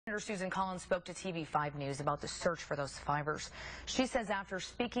Senator Susan Collins spoke to TV5 News about the search for those survivors. She says after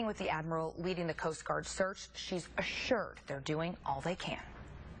speaking with the admiral leading the Coast Guard search, she's assured they're doing all they can.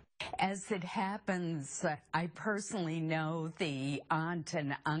 As it happens, I personally know the aunt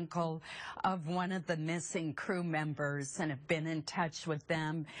and uncle of one of the missing crew members and have been in touch with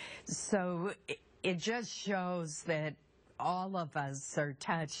them. So it just shows that all of us are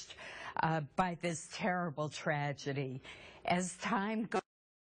touched by this terrible tragedy. As time goes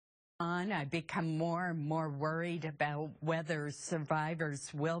on, I become more and more worried about whether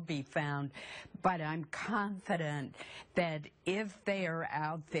survivors will be found, but I'm confident that if they are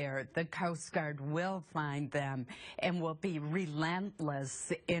out there, the Coast Guard will find them and will be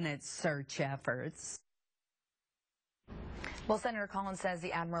relentless in its search efforts. Well, Senator Collins says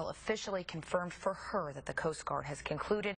the admiral officially confirmed for her that the Coast Guard has concluded